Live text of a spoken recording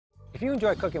If you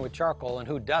enjoy cooking with charcoal, and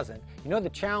who doesn't, you know the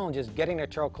challenge is getting the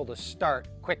charcoal to start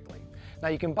quickly. Now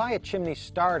you can buy a chimney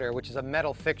starter, which is a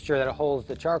metal fixture that holds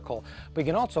the charcoal, but you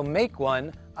can also make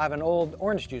one out of an old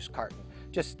orange juice carton.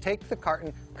 Just take the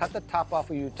carton, cut the top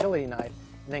off with a utility knife,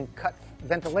 and then cut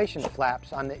ventilation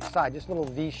flaps on the side, just little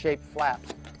V-shaped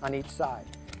flaps on each side.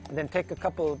 And then take a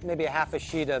couple, maybe a half a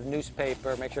sheet of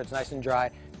newspaper, make sure it's nice and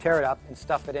dry, tear it up and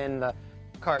stuff it in the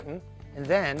carton, and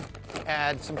then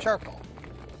add some charcoal.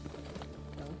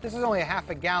 Now, this is only a half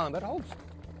a gallon, but it holds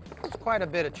quite a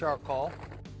bit of charcoal.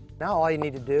 Now all you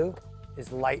need to do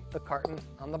is light the carton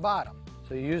on the bottom.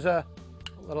 So you use a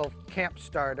little camp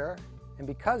starter, and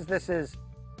because this is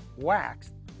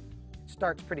waxed, it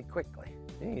starts pretty quickly.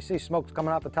 You see smoke's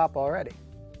coming out the top already.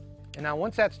 And now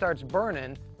once that starts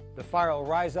burning, the fire will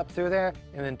rise up through there,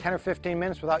 and in 10 or 15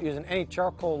 minutes, without using any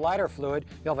charcoal lighter fluid,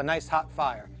 you'll have a nice hot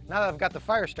fire. Now that I've got the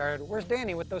fire started, where's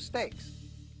Danny with those steaks?